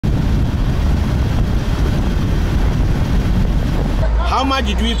How much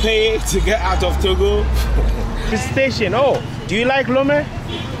did we pay to get out of Togo? The station. Oh, do you like Lome? No,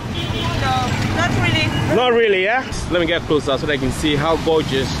 not really. Not really, yeah? Let me get closer so that I can see how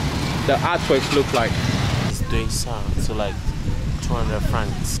gorgeous the artworks look like. It's doing sound, so like 200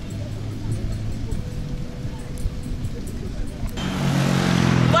 francs.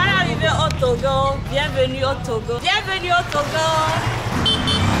 Voilà arrivé au Togo. Bienvenue au Togo. Bienvenue au Togo.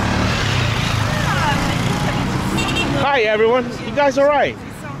 Hi everyone, you guys alright?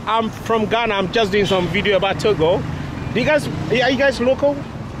 I'm from Ghana. I'm just doing some video about Togo. Are you guys local?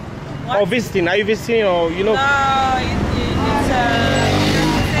 What? Or visiting? Are you visiting or you know? No, it's a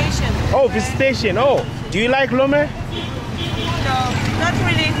visitation. Oh, visitation. Oh, do you like Lome? No, not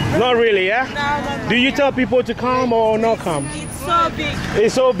really. Not really, yeah? No. Do you tell people to come or not come? It's so big.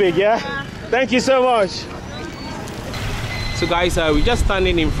 It's so big, yeah? Thank you so much. So guys, we're just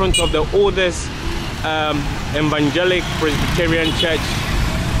standing in front of the oldest evangelic Presbyterian church.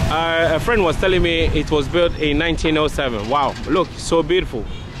 A friend was telling me it was built in 1907. Wow, look, so beautiful.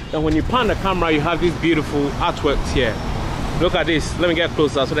 And when you pan the camera, you have these beautiful artworks here. Look at this. Let me get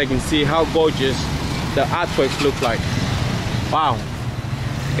closer so that I can see how gorgeous the artworks look like. Wow.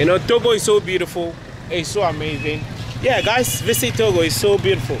 You know, Togo is so beautiful. It's so amazing. Yeah, guys, visit Togo. It's so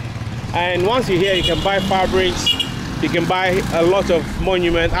beautiful. And once you're here, you can buy fabrics. You can buy a lot of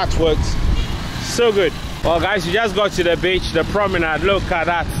monument artworks. So good. Well guys, we just got to the beach, the promenade. Look at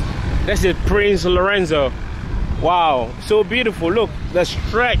that. This is Prince Lorenzo. Wow, so beautiful. Look, the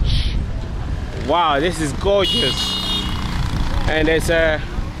stretch. Wow, this is gorgeous. And there's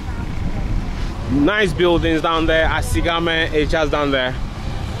nice buildings down there. Asigame is just down there.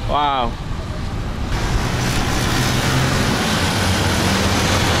 Wow.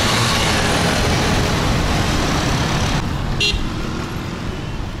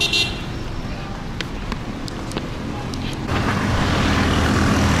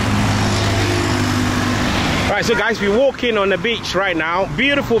 Alright, so guys, we're walking on the beach right now.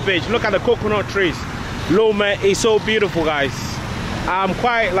 Beautiful beach. Look at the coconut trees. Lome is so beautiful, guys. I'm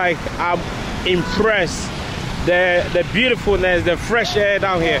impressed. The beautifulness, the fresh air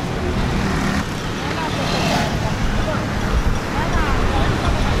down here.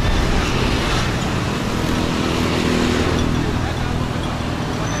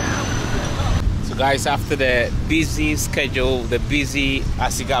 So guys, after the busy schedule, the busy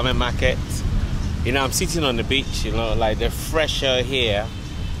Asigame market, you know, I'm sitting on the beach, you know, like the fresh air here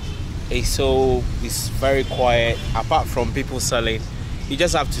is it's very quiet. Apart from people selling, you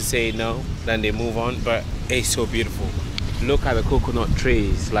just have to say no, then they move on, but it's so beautiful. Look at the coconut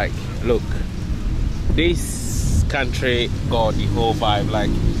trees, like, look. This country got the whole vibe.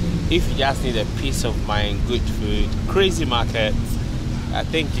 Like, if you just need a peace of mind, good food, crazy market, I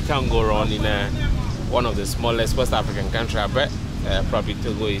think you can't go wrong in one of the smallest West African countries. I bet probably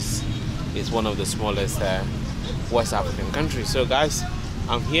Togo is one of the smallest West African countries. So guys,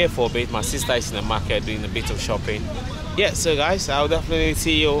 I'm here for a bit. My sister is in the market doing a bit of shopping. Yeah, so guys, I'll definitely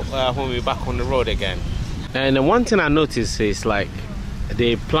see you when we're back on the road again. And one thing I noticed is like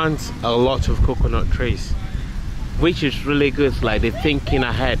they plant a lot of coconut trees, which is really good. Like they're thinking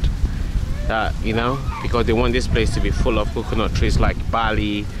ahead, you know, because they want this place to be full of coconut trees like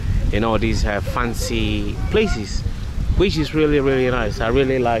Bali and all these fancy places, which is really, really nice. I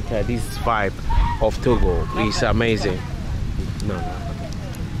really like this vibe of Togo. It's amazing. No.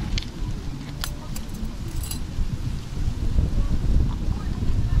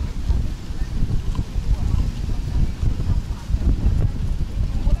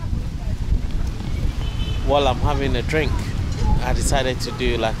 While I'm having a drink, I decided to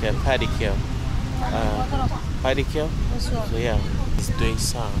do like a pedicure. Pedicure? So yeah, it's doing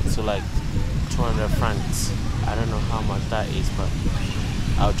sound. So like 200 francs. I don't know how much that is, but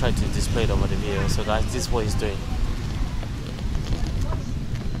I'll try to display it over the video. So guys, this is what he's doing.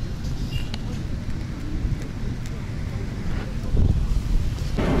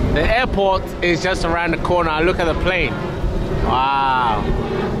 The airport is just around the corner. Look at the plane. Wow.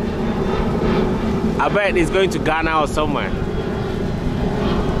 I bet it's going to Ghana or somewhere.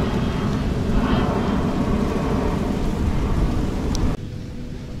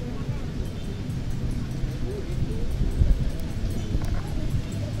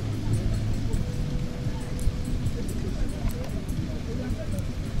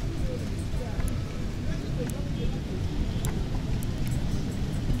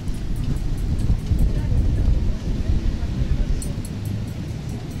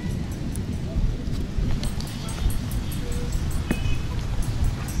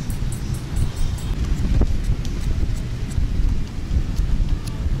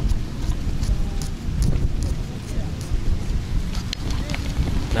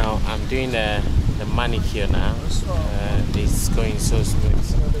 doing the manicure now. It's going so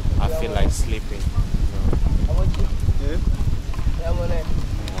smooth. I feel like sleeping.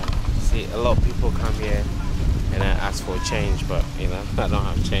 See, a lot of people come here and I ask for change, but you know, I don't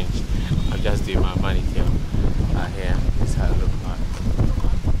have change. I'm just doing my manicure out here. This is how it looks like.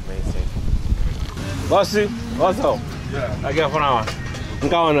 Amazing. Bossy, what's up? Yeah. I get for now.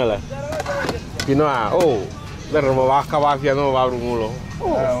 You know, oh, let me walk up here. No, oh,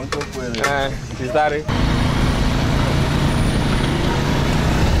 is that it?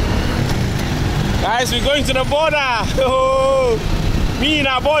 Guys, we're going to the border. Oh, me in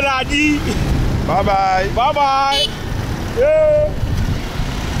a border, G. Bye bye. Bye bye. Yeah.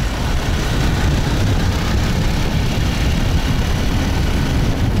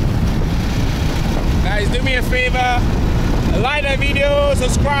 Guys, do me a favor. Like the video,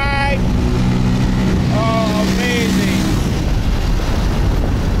 subscribe. Oh, amazing.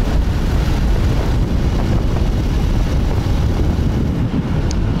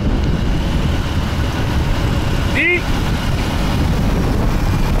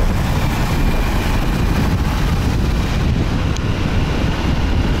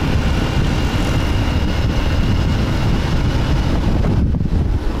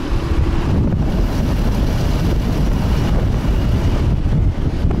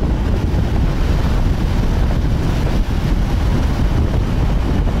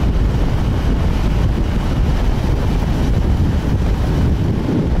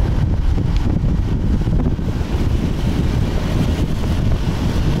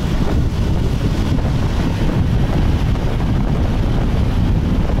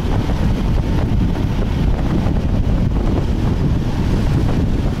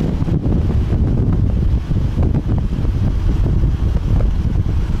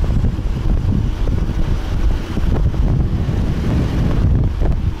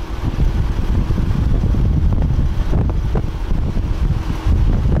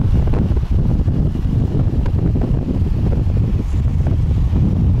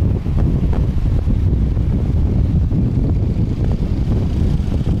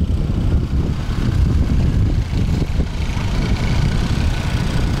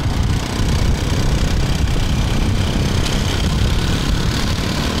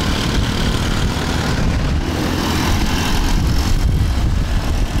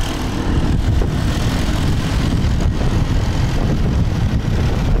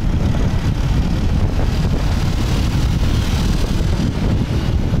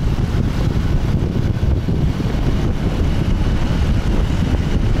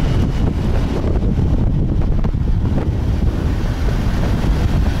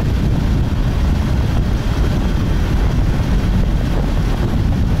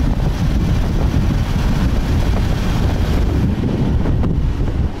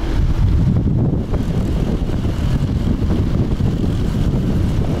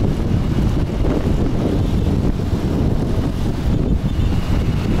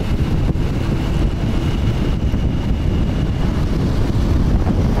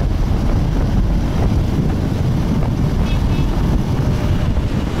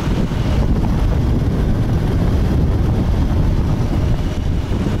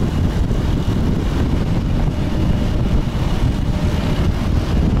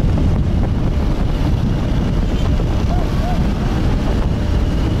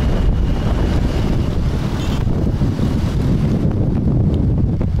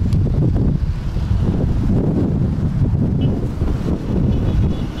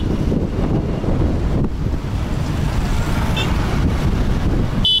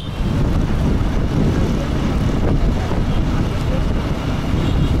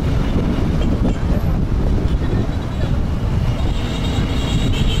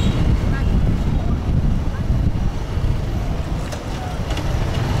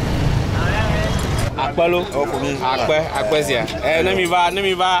 Akpelo. Akpezia. Ne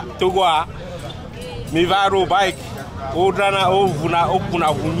mi va Togo a. Mi va ro bike. O drana o vuna opuna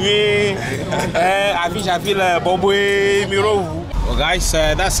hunye. I feel boboe mi ro. Well guys,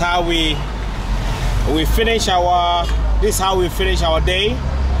 that's how we finish our this is how we finish our day.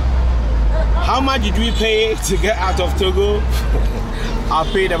 How much did we pay to get out of Togo? I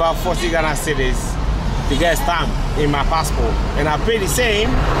paid about 40 Ghana cedis to get a stamp in my passport, and I paid the same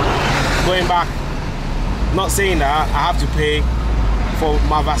going back. Not saying that I have to pay for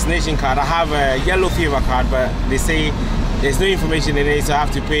my vaccination card. I have a yellow fever card, but they say there's no information in it, so I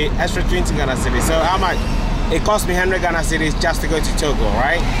have to pay extra 20 Ghana cedis. So how much? It cost me 100 Ghana cedis just to go to Togo,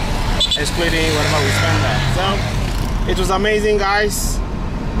 right? Excluding whatever we spend there. So it was amazing, guys.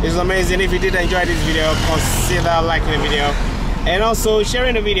 It was amazing. If you did enjoy this video, consider liking the video and also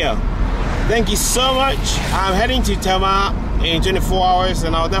sharing the video. Thank you so much. I'm heading to Tema in 24 hours,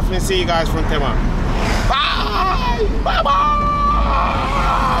 and I'll definitely see you guys from Tema. Bye! Bye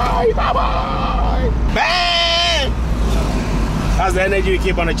bye! Bye bye! Bang! That's the energy we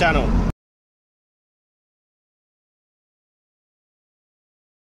keep on the channel.